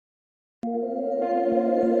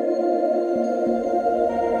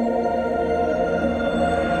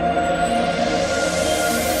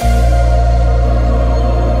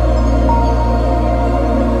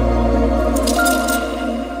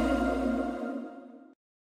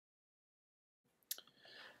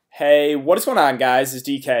Hey, what is going on, guys? It's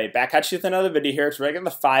DK back at you with another video here. It's regular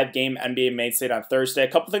the 5-game NBA main slate on Thursday.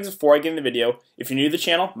 A couple things before I get in the video. If you're new to the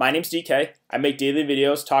channel, my name's DK. I make daily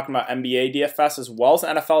videos talking about NBA DFS as well as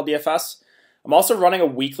NFL DFS. I'm also running a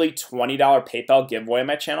weekly $20 PayPal giveaway on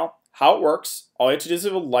my channel. How it works, all you have to do is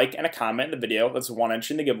leave a like and a comment in the video. That's one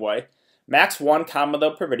entry in the giveaway. Max one comment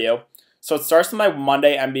though per video. So it starts with my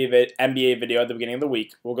Monday NBA video at the beginning of the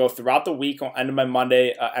week. We'll go throughout the week. We'll end with my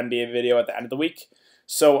Monday NBA video at the end of the week.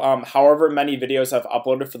 So however many videos I've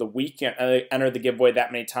uploaded for the week, and I enter the giveaway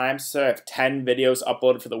that many times. So I have 10 videos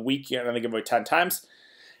uploaded for the week, and then the giveaway 10 times.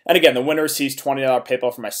 And again, the winner receives $20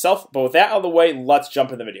 PayPal for myself. But with that out of the way, let's jump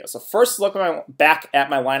into the video. So first, look back at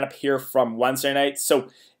my lineup here from Wednesday night. So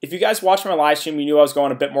if you guys watched my live stream, you knew I was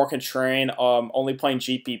going a bit more contrarian, only playing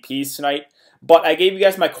GPPs tonight. But I gave you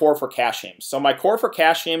guys my core for cash games. So my core for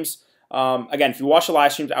cash games, again, if you watch the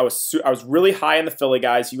live streams, I was really high on the Philly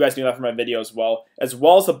guys. You guys knew that from my video as well as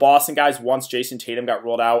the Boston guys once Jason Tatum got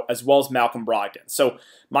ruled out, as well as Malcolm Brogdon. So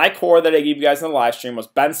my core that I gave you guys in the live stream was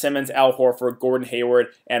Ben Simmons, Al Horford, Gordon Hayward,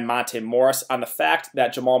 and Monte Morris on the fact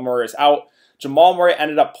that Jamal Murray is out. Jamal Murray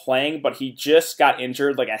ended up playing, but he just got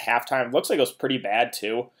injured like at halftime. Looks like it was pretty bad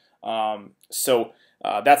too. We got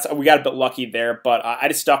a bit lucky there, but I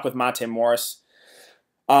just stuck with Monte Morris.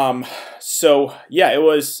 So yeah, it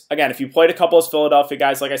was, again, if you played a couple of those Philadelphia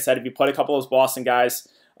guys, like I said, if you played a couple of those Boston guys,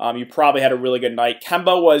 you probably had a really good night.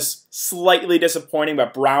 Kemba was slightly disappointing,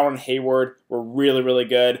 but Brown and Hayward were really, really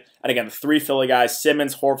good. And again, the three Philly guys,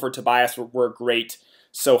 Simmons, Horford, Tobias were great.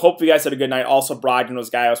 So hope you guys had a good night. Also, Brogdon was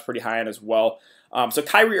a guy I was pretty high on as well. So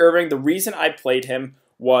Kyrie Irving, the reason I played him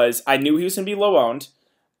was I knew he was going to be low owned,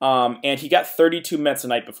 and he got 32 minutes the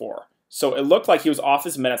night before. So it looked like he was off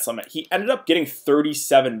his minutes limit. He ended up getting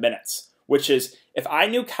 37 minutes, which is, if I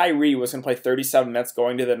knew Kyrie was going to play 37 minutes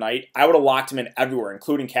going to the night, I would have locked him in everywhere,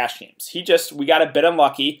 including cash games. We got a bit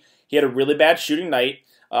unlucky. He had a really bad shooting night,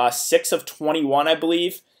 6 of 21, I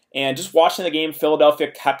believe. And just watching the game,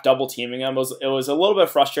 Philadelphia kept double teaming him. It was a little bit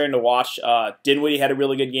frustrating to watch. Dinwiddie had a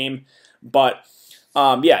really good game. But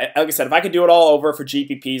yeah, like I said, if I could do it all over for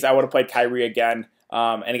GPPs, I would have played Kyrie again.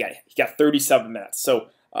 And again, he got 37 minutes. So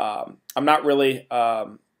I'm not really,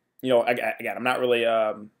 I'm not really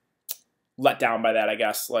let down by that, I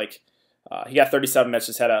guess. Like, he got 37 minutes,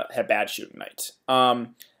 just had a bad shooting night.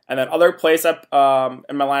 And then other plays up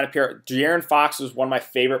in my lineup here, De'Aaron Fox was one of my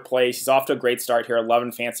favorite plays. He's off to a great start here,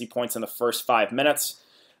 11 fancy points in the first 5 minutes.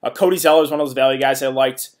 Cody Zeller is one of those value guys I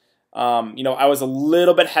liked. I was a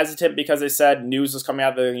little bit hesitant because they said news was coming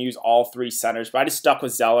out that they're going to use all 3 centers, but I just stuck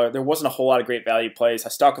with Zeller. There wasn't a whole lot of great value plays. I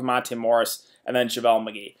stuck with Monte Morris and then JaVale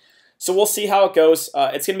McGee. So we'll see how it goes.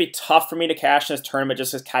 It's going to be tough for me to cash in this tournament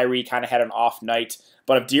just because Kyrie kind of had an off night.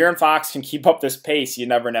 But if De'Aaron Fox can keep up this pace, you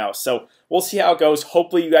never know. So we'll see how it goes.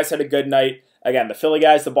 Hopefully you guys had a good night. Again, the Philly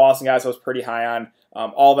guys, the Boston guys I was pretty high on.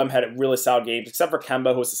 All of them had really solid games, except for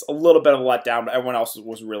Kemba, who was just a little bit of a letdown, but everyone else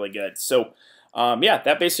was really good. So yeah,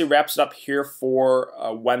 that basically wraps it up here for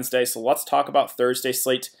Wednesday. So let's talk about Thursday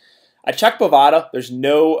slate. I checked Bovada. There's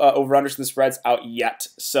no over-unders in the spreads out yet.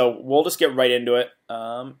 So we'll just get right into it,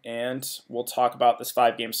 and we'll talk about this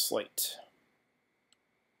 5-game slate.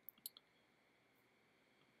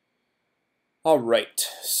 All right,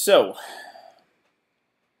 so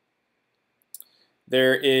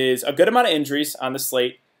there is a good amount of injuries on the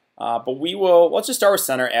slate, but let's just start with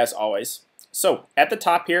center as always. So at the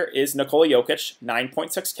top here is Nikola Jokic,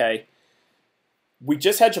 9.6K. We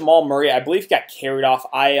just had Jamal Murray. I believe he got carried off.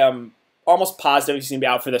 I am almost positive he's going to be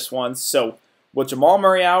out for this one. So with Jamal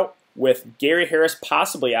Murray out, with Gary Harris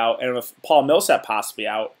possibly out, and with Paul Millsap possibly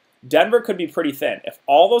out, Denver could be pretty thin. If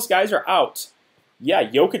all those guys are out, yeah,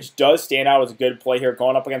 Jokic does stand out as a good play here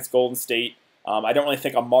going up against Golden State. I don't really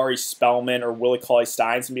think Amari Spellman or Willie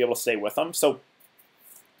Cauley-Stein's going to be able to stay with them. So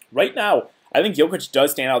right now, I think Jokic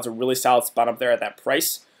does stand out as a really solid spot up there at that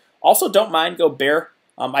price. Also, don't mind Gobert.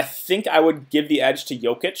 I think I would give the edge to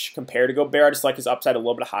Jokic compared to Gobert. I just like his upside a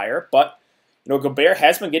little bit higher. But, Gobert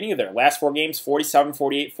has been getting you there. Last 4 games, 47,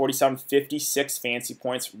 48, 47, 56 fancy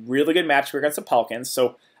points. Really good matchup against the Pelicans.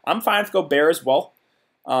 So I'm fine with Gobert as well.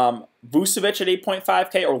 Vucevic at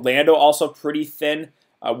 8.5K. Orlando also pretty thin.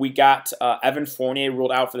 We got Evan Fournier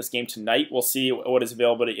ruled out for this game tonight. We'll see what his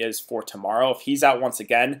availability is for tomorrow. If he's out once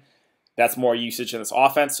again, that's more usage in this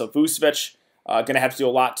offense. So Vucevic, going to have to do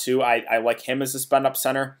a lot too. I like him as a spend-up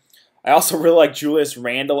center. I also really like Julius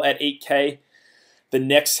Randle at 8K. The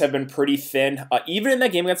Knicks have been pretty thin. Even in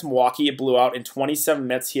that game against Milwaukee, it blew out. In 27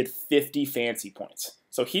 minutes, he had 50 fancy points.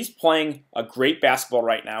 So he's playing a great basketball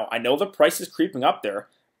right now. I know the price is creeping up there,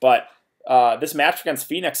 but this match against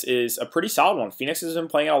Phoenix is a pretty solid one. Phoenix has been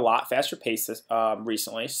playing at a lot faster pace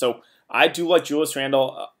recently. So I do like Julius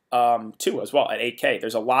Randle too as well at 8K.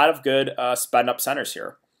 There's a lot of good spend up centers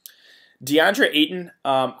here. DeAndre Ayton,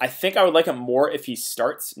 I think I would like him more if he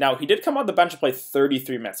starts. Now, he did come on the bench and play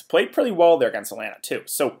 33 minutes. Played pretty well there against Atlanta, too.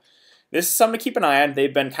 So this is something to keep an eye on.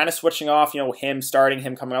 They've been kind of switching off, him starting,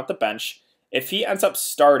 him coming off the bench. If he ends up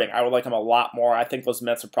starting, I would like him a lot more. I think those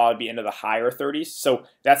minutes would probably be into the higher 30s. So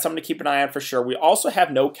that's something to keep an eye on for sure. We also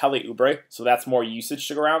have no Kelly Oubre, so that's more usage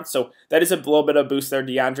to go around. So that is a little bit of a boost there,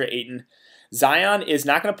 DeAndre Ayton. Zion is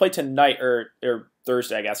not going to play tonight, or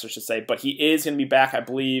Thursday, I guess I should say, but he is going to be back, I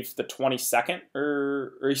believe, the 22nd,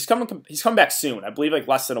 or he's coming back soon. I believe like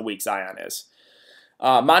less than a week, Zion is.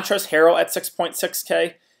 Montrezl Harrell at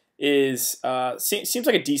 6.6K is seems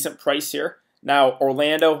like a decent price here. Now,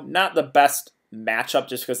 Orlando, not the best matchup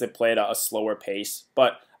just because they play at a slower pace.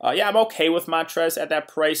 But, yeah, I'm okay with Montrez at that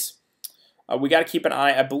price. We got to keep an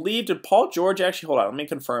eye. I believe, did Paul George actually, hold on, let me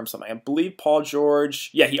confirm something. I believe Paul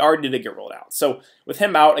George, yeah, he already did get rolled out. So, with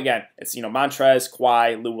him out, again, it's, Montrez,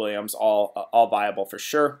 Kawhi, Lou Williams, all viable for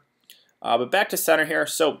sure. But back to center here.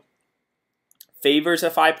 So, Favors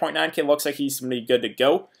at 5.9K, looks like he's going to be good to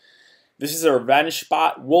go. This is a revenge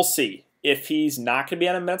spot. We'll see. If he's not going to be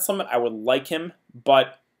on a minutes limit, I would like him,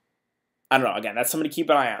 but I don't know. Again, that's something to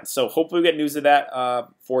keep an eye on. So hopefully we get news of that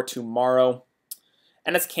for tomorrow.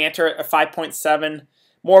 And it's Cantor at 5.7.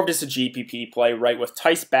 More of just a GPP play, right? With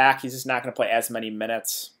Tice back, he's just not going to play as many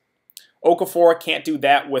minutes. Okafor can't do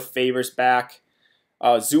that with Favors back.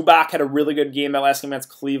 Zubac had a really good game that last game against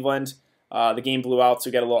Cleveland. The game blew out, so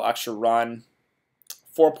we got a little extra run.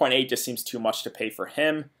 4.8 just seems too much to pay for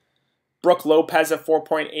him. Brook Lopez at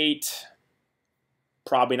 4.8.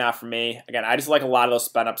 Probably not for me. Again, I just like a lot of those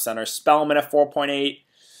spend-up centers. Spellman at 4.8.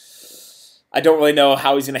 I don't really know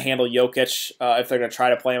how he's going to handle Jokic if they're going to try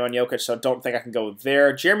to play him on Jokic, so don't think I can go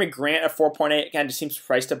there. Jeremy Grant at 4.8. Again, just seems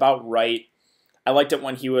priced about right. I liked it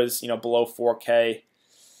when he was, below 4K.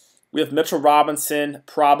 We have Mitchell Robinson,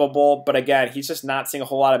 probable, but again, he's just not seeing a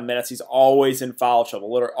whole lot of minutes. He's always in foul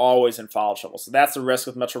trouble, literally always in foul trouble. So that's the risk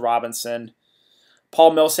with Mitchell Robinson.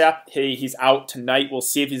 Paul Millsap, he's out tonight. We'll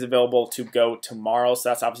see if he's available to go tomorrow, so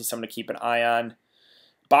that's obviously something to keep an eye on.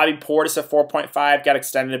 Bobby Portis at 4.5, got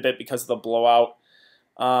extended a bit because of the blowout.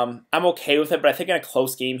 I'm okay with it, but I think in a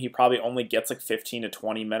close game, he probably only gets like 15 to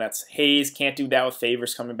 20 minutes. Hayes can't do that with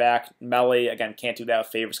Favors coming back. Melly, again, can't do that with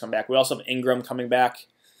Favors coming back. We also have Ingram coming back.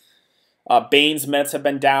 Baines' minutes have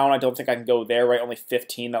been down. I don't think I can go there, right? Only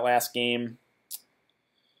 15 that last game.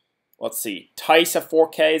 Let's see. Tice at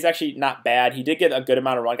 4K is actually not bad. He did get a good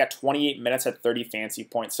amount of run. Got 28 minutes at 30 fancy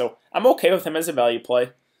points. So I'm okay with him as a value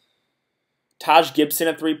play. Taj Gibson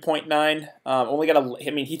at 3.9. Only got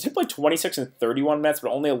he did play 26 and 31 minutes,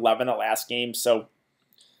 but only 11 at last game. So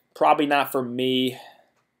probably not for me.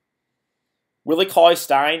 Willie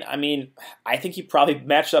Cauley-Stein, I think he probably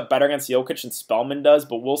matched up better against Jokic than Spellman does,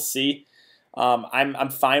 but we'll see. I'm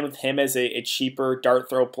fine with him as a cheaper dart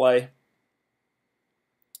throw play.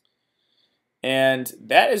 And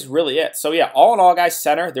that is really it. So yeah, all in all, guys,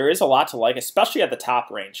 center, there is a lot to like, especially at the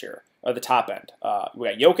top range here, or the top end. We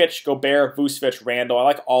got Jokic, Gobert, Vucevic, Randall. I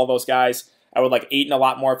like all those guys. I would like Ayton a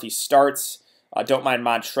lot more if he starts. Don't mind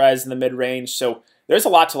Montrez in the mid-range. So there's a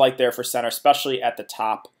lot to like there for center, especially at the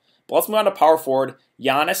top. But let's move on to power forward.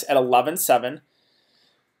 Giannis at 11.7.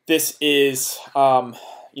 This is, a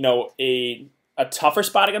tougher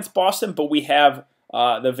spot against Boston, but we have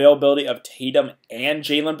the availability of Tatum and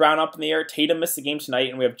Jaylen Brown up in the air. Tatum missed the game tonight,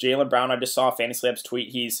 and we have Jaylen Brown. I just saw Fantasy Labs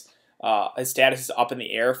tweet. His status is up in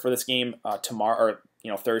the air for this game tomorrow,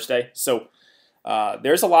 or Thursday. So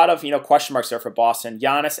there's a lot of question marks there for Boston.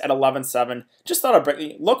 Giannis at 11.7. Just thought of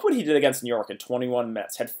look what he did against New York in 21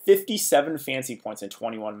 minutes. Had 57 fancy points in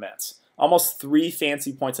 21 minutes. Almost 3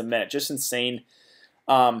 fancy points a minute. Just insane.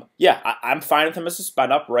 I'm fine with him as a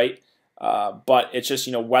spend up, right? But it's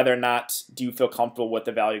just, whether or not do you feel comfortable with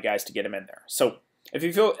the value guys to get him in there. So if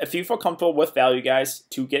you feel comfortable with value guys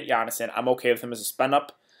to get Giannis in, I'm okay with him as a spend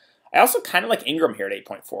up. I also kind of like Ingram here at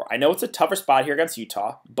 8.4. I know it's a tougher spot here against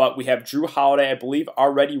Utah, but we have Drew Holiday, I believe,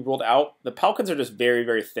 already ruled out. The Pelicans are just very,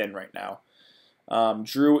 very thin right now.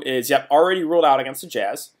 Drew is, already ruled out against the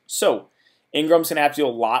Jazz. So Ingram's going to have to do a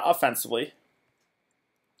lot offensively.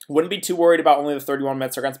 Wouldn't be too worried about only the 31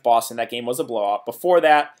 minutes against Boston. That game was a blowout. Before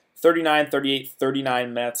that, 39, 38,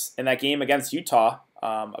 39 minutes. In that game against Utah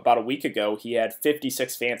about a week ago, he had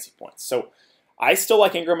 56 fancy points. So I still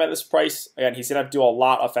like Ingram at this price. Again, he's going to have to do a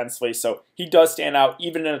lot offensively, so he does stand out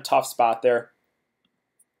even in a tough spot there.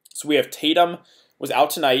 So we have Tatum was out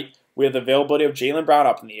tonight. We have the availability of Jaylen Brown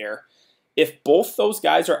up in the air. If both those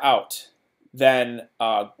guys are out, then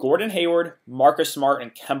Gordon Hayward, Marcus Smart,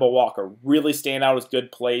 and Kemba Walker really stand out as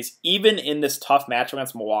good plays. Even in this tough match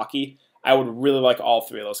against Milwaukee, I would really like all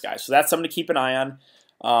three of those guys. So that's something to keep an eye on.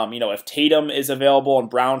 If Tatum is available and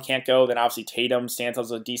Brown can't go, then obviously Tatum stands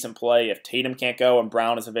as a decent play. If Tatum can't go and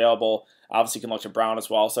Brown is available, obviously you can look to Brown as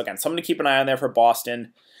well. So again, something to keep an eye on there for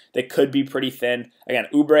Boston. They could be pretty thin. Again,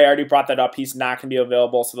 Oubre, I already brought that up. He's not going to be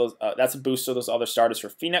available, so that's a boost to those other starters for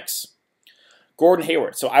Phoenix. Gordon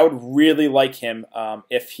Hayward. So I would really like him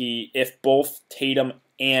if both Tatum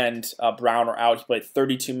and Brown are out. He played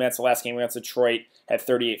 32 minutes the last game against Detroit, had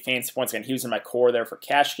 38 fantasy points. Again, he was in my core there for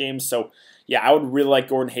cash games. So yeah, I would really like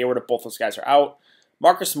Gordon Hayward if both those guys are out.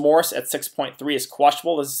 Marcus Morris at 6.3 is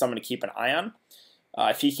questionable. This is someone to keep an eye on.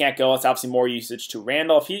 If he can't go, it's obviously more usage to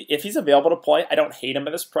Randall. If he's available to play, I don't hate him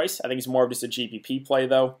at this price. I think he's more of just a GPP play,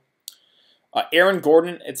 though. Aaron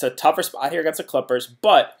Gordon, it's a tougher spot here against the Clippers,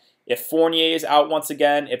 but if Fournier is out once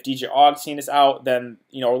again, if DJ Augustin is out, then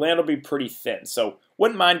Orlando will be pretty thin. So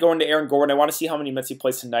wouldn't mind going to Aaron Gordon. I want to see how many minutes he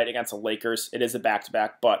plays tonight against the Lakers. It is a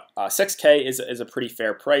back-to-back, but $6K is a pretty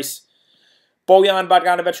fair price. Bojan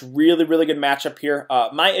Bogdanovic, really, really good matchup here.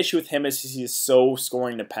 My issue with him is he's so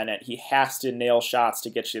scoring dependent. He has to nail shots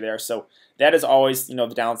to get you there. So that is always,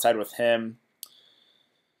 the downside with him.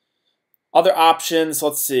 Other options,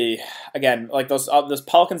 let's see. Again, like those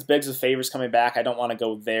Pelicans bigs with Favors coming back. I don't want to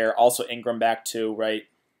go there. Also Ingram back too, right?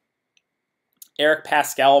 Eric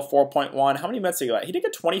Pascal, 4.1. How many minutes did he get? He did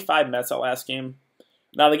get 25 minutes that last game.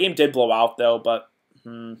 Now the game did blow out though, but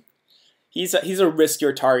he's a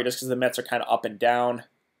riskier target just because the Mets are kind of up and down.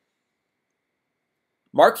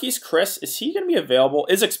 Marquise Chris, is he going to be available?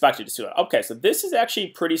 Is expected to suit up. Okay, so this is actually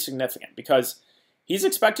pretty significant because he's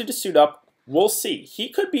expected to suit up. We'll see. He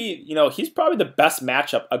could be, he's probably the best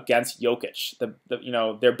matchup against Jokic,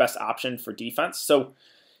 their best option for defense. So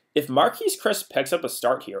if Marquise Chris picks up a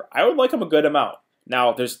start here, I would like him a good amount.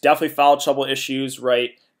 Now, there's definitely foul trouble issues,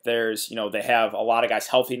 right? There's, they have a lot of guys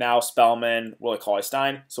healthy now, Spellman, Willie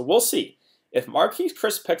Cauley-Stein. So we'll see. If Marquise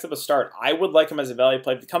Chris picks up a start, I would like him as a value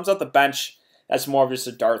play. If he comes off the bench, that's more of just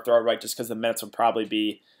a dart throw, right? Just because the minutes would probably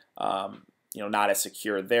be, not as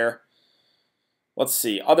secure there. Let's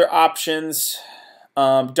see. Other options.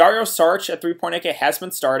 Dario Saric at 3.8K has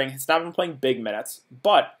been starting. He's not been playing big minutes.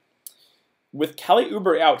 But with Kelly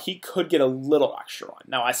Oubre out, he could get a little extra run.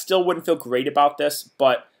 Now, I still wouldn't feel great about this,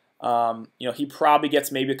 but, he probably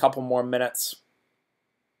gets maybe a couple more minutes.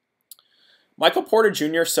 Michael Porter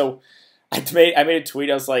Jr., so I made a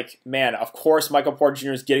tweet. I was like, man, of course Michael Porter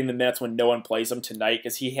Jr. is getting the minutes when no one plays him tonight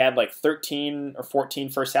because he had like 13 or 14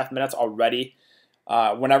 first half minutes already.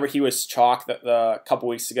 Whenever he was chalk a couple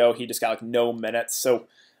weeks ago, he just got like no minutes. So,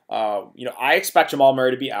 I expect Jamal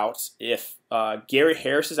Murray to be out. If Gary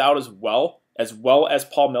Harris is out as well as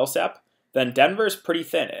Paul Millsap, then Denver is pretty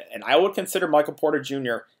thin. And I would consider Michael Porter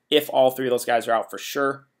Jr. if all three of those guys are out for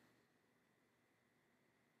sure.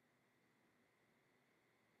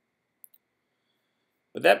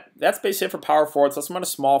 But that's basically it for power forwards. Let's move on to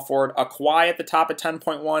small forward. Kawhi at the top at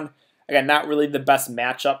 10.1. Again, not really the best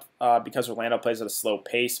matchup because Orlando plays at a slow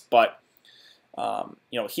pace, but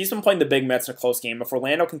he's been playing the big minutes in a close game. If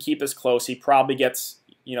Orlando can keep this close, he probably gets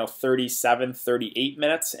 37, 38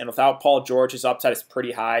 minutes, and without Paul George, his upside is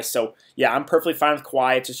pretty high. So yeah, I'm perfectly fine with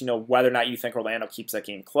Kawhi. It's just whether or not you think Orlando keeps that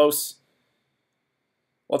game close.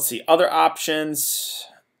 Let's see other options.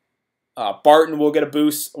 Barton will get a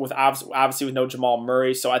boost with obviously with no Jamal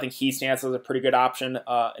Murray, so I think he stands as a pretty good option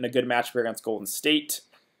in a good matchup here against Golden State.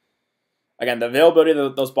 Again, the availability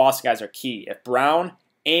of those Boston guys are key. If Brown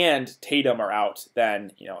and Tatum are out,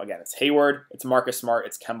 then, again, it's Hayward, it's Marcus Smart,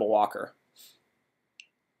 it's Kemba Walker.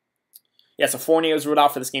 Yeah, so Fournier was ruled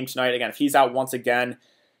out for this game tonight. Again, if he's out once again,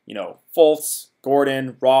 Fultz,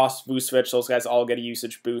 Gordon, Ross, Vucevic, those guys all get a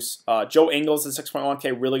usage boost. Joe Ingles at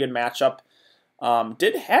 6.1K, really good matchup.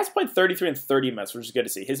 Has played 33 and 30 minutes, which is good to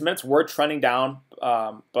see. His minutes were trending down,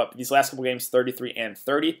 but these last couple games, 33 and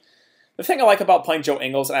 30. The thing I like about playing Joe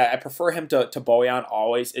Ingles, and I prefer him to Bojan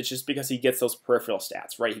always, it's just because he gets those peripheral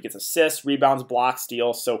stats, right? He gets assists, rebounds, blocks,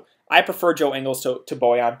 steals. So I prefer Joe Ingles to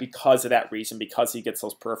Bojan because of that reason, because he gets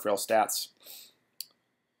those peripheral stats.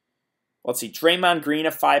 Let's see, Draymond Green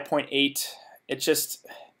at 5.8. It's just,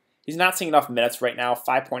 he's not seeing enough minutes right now.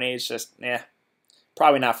 5.8 is just,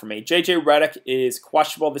 probably not for me. JJ Redick is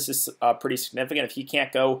questionable. This is pretty significant. If he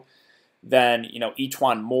can't go, then,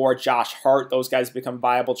 Etuan Moore, Josh Hart, those guys become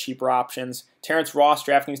viable, cheaper options. Terrence Ross,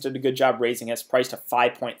 Draftkings did a good job raising his price to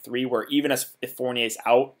 5.3, where even if Fournier's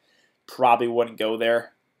out, probably wouldn't go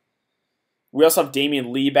there. We also have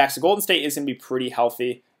Damian Lee back, so Golden State is going to be pretty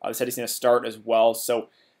healthy. They said he's going to start as well, so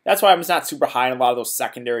that's why I'm not super high on a lot of those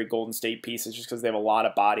secondary Golden State pieces, just because they have a lot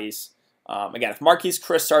of bodies. Again, if Marquise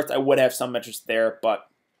Chris starts, I would have some interest there, but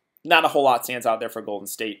not a whole lot stands out there for Golden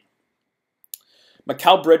State.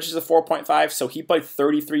 Mikal Bridges is a 4.5, so he played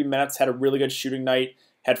 33 minutes, had a really good shooting night,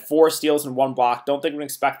 had 4 steals and 1 block. Don't think we can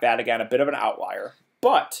expect that again, a bit of an outlier.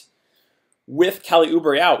 But with Kelly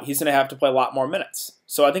Oubre out, he's going to have to play a lot more minutes.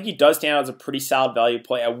 So I think he does stand out as a pretty solid value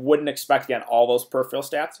play. I wouldn't expect, again, all those peripheral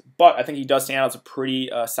stats, but I think he does stand out as a pretty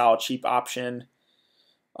solid, cheap option.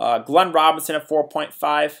 Glenn Robinson at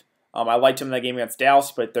 4.5. I liked him in that game against Dallas.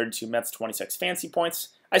 He played 32 minutes, 26 fantasy points.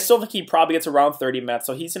 I still think he probably gets around 30 minutes,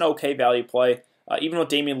 so he's an okay value play. Even with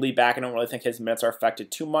Damian Lee back, I don't really think his minutes are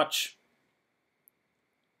affected too much.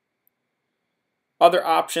 Other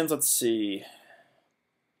options, let's see.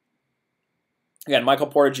 Again, Michael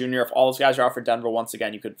Porter Jr., if all those guys are out for Denver, once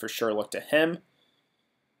again, you could for sure look to him.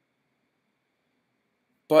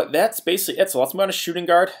 But that's basically it. So let's move on to shooting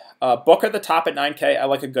guard. Booker at the top at 9K, I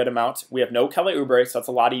like a good amount. We have no Kelly Oubre, so that's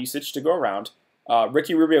a lot of usage to go around.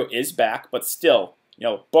 Ricky Rubio is back, but still,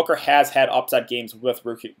 Booker has had upside games with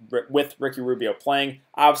Ricky Rubio playing.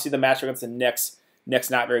 Obviously, the matchup against the Knicks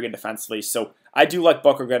not very good defensively, so I do like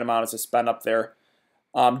Booker a good amount as a spend up there.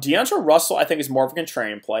 D'Angelo Russell, I think, is more of a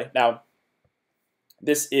contrarian play. Now,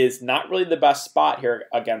 this is not really the best spot here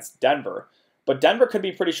against Denver, but Denver could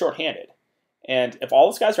be pretty shorthanded. And if all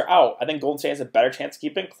those guys are out, I think Golden State has a better chance of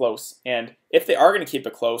keeping it close. And if they are going to keep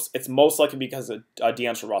it close, it's most likely because of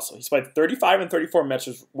D'Angelo Russell. He's played 35 and 34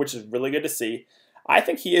 minutes, which is really good to see. I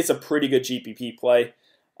think he is a pretty good GPP play.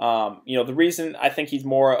 The reason I think he's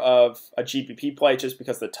more of a GPP play is just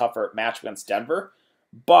because of the tougher match against Denver.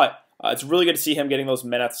 But it's really good to see him getting those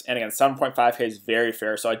minutes. And again, 7.5K is very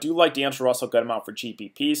fair. So I do like D'Angelo Russell a good amount for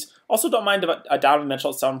GPPs. Also don't mind Donovan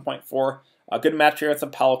Mitchell at 7.4. A good match here with the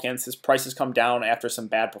Pelicans. His price has come down after some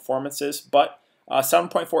bad performances, but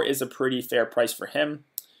 7.4 is a pretty fair price for him.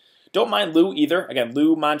 Don't mind Lou either. Again,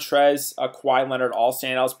 Lou, Montrez, Kawhi Leonard all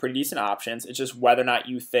stand out as pretty decent options. It's just whether or not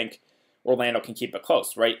you think Orlando can keep it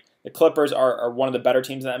close, right? The Clippers are one of the better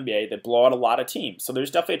teams in the NBA. They blow out a lot of teams, so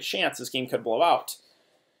there's definitely a chance this game could blow out.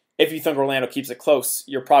 If you think Orlando keeps it close,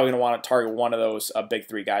 you're probably going to want to target one of those big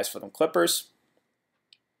 3 guys for them Clippers.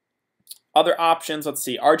 Other options, let's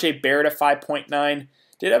see. RJ Barrett at 5.9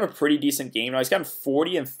 did have a pretty decent game. Now, he's gotten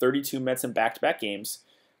 40 and 32 minutes in back-to-back games.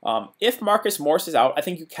 If Marcus Morris is out, I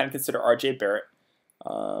think you can consider RJ Barrett.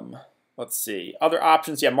 Let's see. Other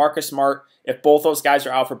options, Marcus Smart. If both those guys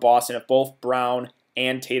are out for Boston, if both Brown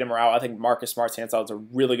and Tatum are out, I think Marcus Smart stands out as a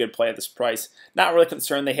really good play at this price. Not really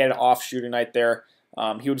concerned they had an off shooting night there.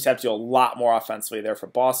 He would just have to do a lot more offensively there for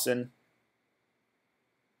Boston.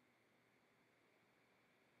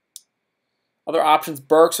 Other options,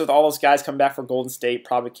 Burks with all those guys coming back for Golden State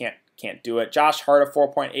probably can't do it. Josh Hart at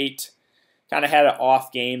 4.8 kind of had an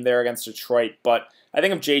off game there against Detroit, but I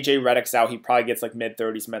think if JJ Redick's out, he probably gets like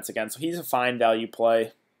mid-30s minutes again, so he's a fine value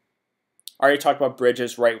play. Already talked about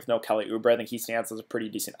Bridges, right, with no Kelly Oubre. I think he stands as a pretty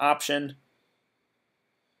decent option.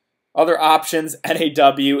 Other options,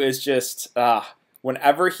 NAW is just,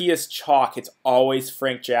 whenever he is chalk, it's always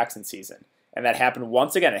Frank Jackson season. And that happened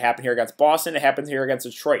once again. It happened here against Boston. It happened here against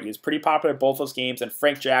Detroit. He was pretty popular in both those games. And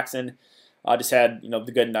Frank Jackson just had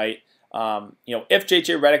the good night. If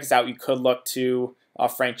JJ Redick is out, you could look to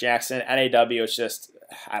Frank Jackson. NAW is just,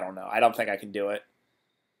 I don't know. I don't think I can do it.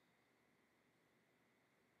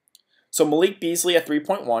 So Malik Beasley at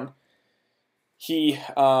 3.1.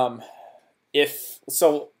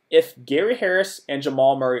 If Gary Harris and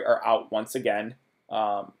Jamal Murray are out once again.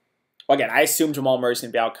 Again, I assume Jamal Murray's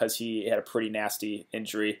going to be out because he had a pretty nasty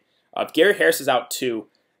injury. If Gary Harris is out too,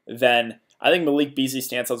 then I think Malik Beasley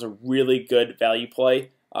stands out as a really good value play.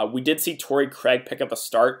 We did see Torrey Craig pick up a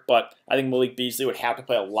start, but I think Malik Beasley would have to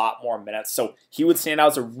play a lot more minutes. So he would stand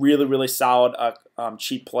out as a really, really solid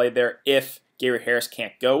cheap play there if Gary Harris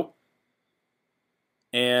can't go.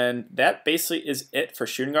 And that basically is it for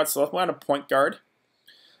shooting guard. So let's move on to point guard.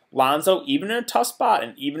 Lonzo, even in a tough spot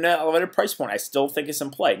and even at an elevated price point, I still think is in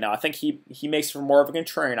play. Now, I think he makes for more of a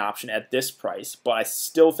contrarian option at this price, but I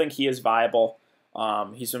still think he is viable.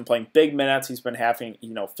 He's been playing big minutes. He's been having,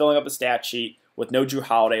 filling up the stat sheet with no Drew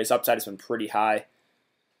Holiday. His upside has been pretty high.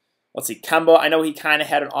 Let's see, Kemba, I know he kind of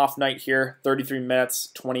had an off night here, 33 minutes,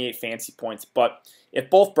 28 fantasy points, but if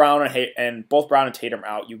both Brown and Tatum are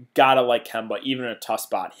out, you gotta like Kemba, even in a tough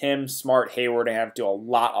spot. Him, Smart, Hayward, and have to do a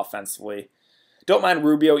lot offensively. Don't mind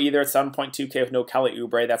Rubio either at 7.2K with no Kelly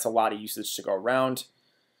Oubre. That's a lot of usage to go around.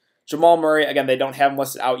 Jamal Murray, again, they don't have him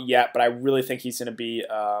listed out yet, but I really think he's going to be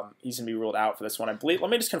ruled out for this one. I believe. Let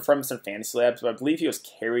me just confirm this in Fantasy Labs, but I believe he was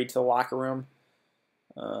carried to the locker room.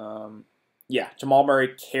 Jamal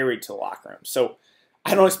Murray carried to the locker room, so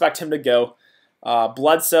I don't expect him to go.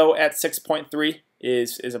 Bledsoe at 6.3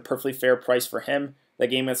 is a perfectly fair price for him. That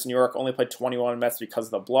game against New York only played 21 minutes because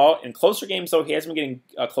of the blowout. In closer games, though, he has been getting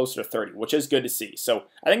closer to 30, which is good to see. So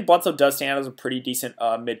I think Bledsoe does stand out as a pretty decent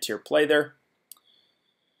mid-tier play there.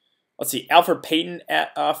 Let's see, Alfred Payton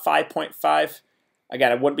at 5.5.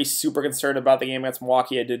 Again, I wouldn't be super concerned about the game against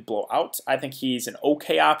Milwaukee. I did blow out. I think he's an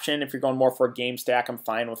okay option. If you're going more for a game stack, I'm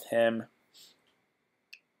fine with him.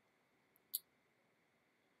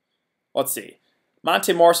 Let's see.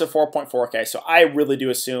 Monte Morris at 4.4K, so I really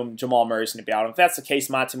do assume Jamal Murray's going to be out. If that's the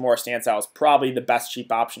case, Monte Morris stands out as probably the best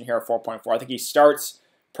cheap option here at 4.4. I think he starts,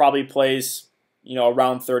 probably plays,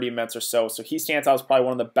 around 30 minutes or so. So he stands out as probably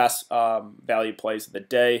one of the best value plays of the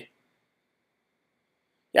day.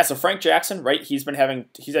 Yeah, so Frank Jackson, right, he's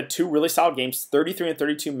had 2 really solid games, 33 and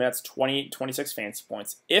 32 minutes, 28, 26 fantasy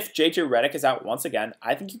points. If JJ Redick is out once again,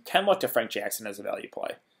 I think you can look to Frank Jackson as a value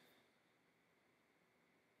play.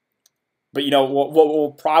 But, what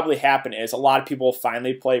will probably happen is a lot of people will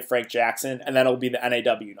finally play Frank Jackson, and then it'll be the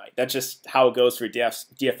NAW night. That's just how it goes for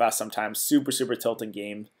DFS sometimes. Super, super tilting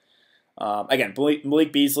game. Again,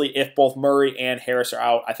 Malik Beasley, if both Murray and Harris are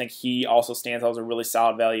out, I think he also stands out as a really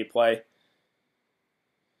solid value play.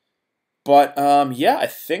 But, yeah, I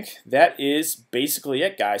think that is basically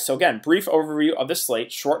it, guys. So, again, brief overview of the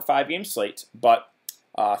slate, short 5-game slate. But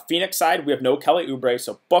Phoenix side, we have no Kelly Oubre,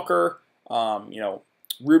 so Booker,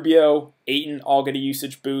 Rubio, Ayton all get a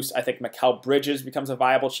usage boost. I think Mikal Bridges becomes a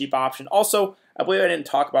viable cheap option. Also, I believe I didn't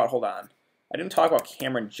talk about, I didn't talk about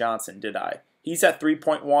Cameron Johnson, did I? He's at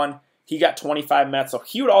 3.1. He got 25 minutes, so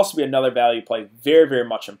he would also be another value play, very, very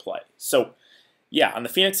much in play. So, yeah, on the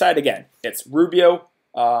Phoenix side, again, it's Rubio,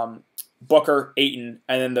 Booker, Ayton,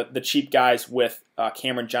 and then the cheap guys with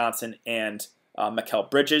Cameron Johnson and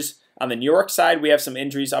Mikal Bridges. On the New York side, we have some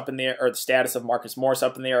injuries up in there, or the status of Marcus Morris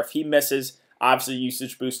up in there. If he misses, obviously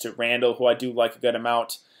usage boost to Randall, who I do like a good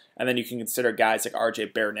amount. And then you can consider guys like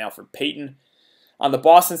RJ Barrett and Alfred Payton. On the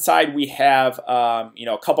Boston side, we have a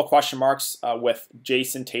couple question marks with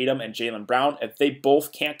Jason Tatum and Jaylen Brown. If they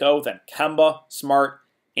both can't go, then Kemba, Smart,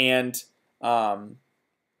 and Gordon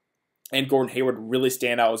Hayward really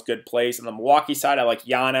stand out as good plays. On the Milwaukee side, I like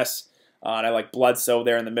Giannis, and I like Bledsoe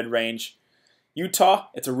there in the mid-range. Utah,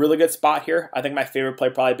 it's a really good spot here. I think my favorite play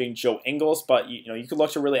probably being Joe Ingles, but you could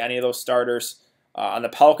look to really any of those starters. On the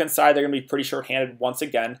Pelicans side, they're going to be pretty short-handed once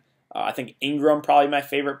again. I think Ingram probably my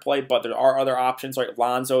favorite play, but there are other options. Like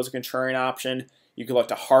Lonzo is a contrarian option. You could look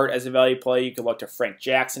to Hart as a value play. You could look to Frank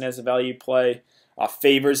Jackson as a value play.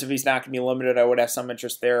 Favors, if he's not going to be limited, I would have some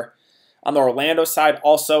interest there. On the Orlando side,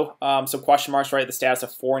 also some question marks, right? The status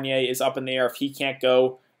of Fournier is up in the air. If he can't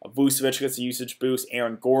go, Vucevic gets a usage boost.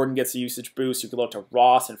 Aaron Gordon gets a usage boost. You could look to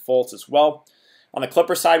Ross and Fultz as well. On the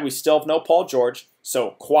Clippers side, we still have no Paul George.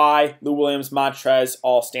 So Kawhi, Lou Williams, Montrez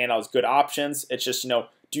all stand out as good options. It's just,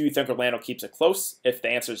 do you think Orlando keeps it close? If the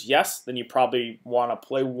answer is yes, then you probably want to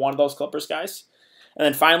play one of those Clippers guys. And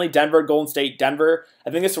then finally, Denver, Golden State. Denver, I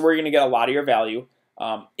think this is where you're going to get a lot of your value.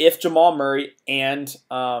 If Jamal Murray and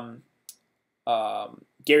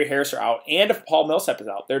Gary Harris are out, and if Paul Millsap is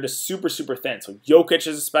out, they're just super, super thin. So Jokic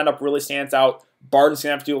as a spend up really stands out. Barton's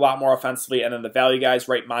going to have to do a lot more offensively. And then the value guys,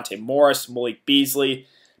 right? Monte Morris, Malik Beasley,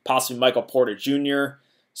 possibly Michael Porter Jr.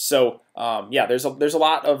 So, yeah, there's a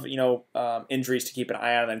lot of, injuries to keep an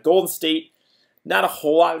eye on. And then Golden State, not a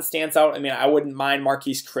whole lot that stands out. I mean, I wouldn't mind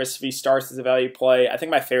Marquise Chris if he starts as a value play. I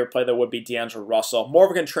think my favorite play, though, would be D'Angelo Russell. More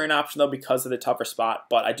of a contrarian option, though, because of the tougher spot.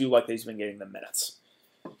 But I do like that he's been getting the minutes.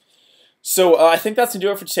 So I think that's going to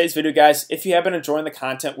do it for today's video, guys. If you have been enjoying the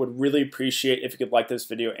content, would really appreciate if you could like this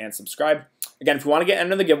video and subscribe. Again, if you want to get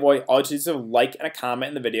entered in the giveaway, all you do is a like and a comment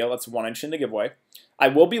in the video. That's 1 inch in the giveaway. I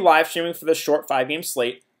will be live streaming for this short 5-game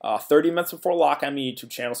slate 30 minutes before lock on my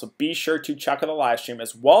YouTube channel, so be sure to check out the live stream,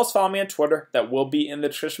 as well as follow me on Twitter. That will be in the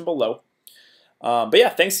description below. But yeah,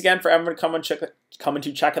 thanks again for everyone coming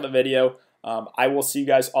to check out the video. I will see you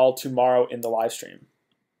guys all tomorrow in the live stream.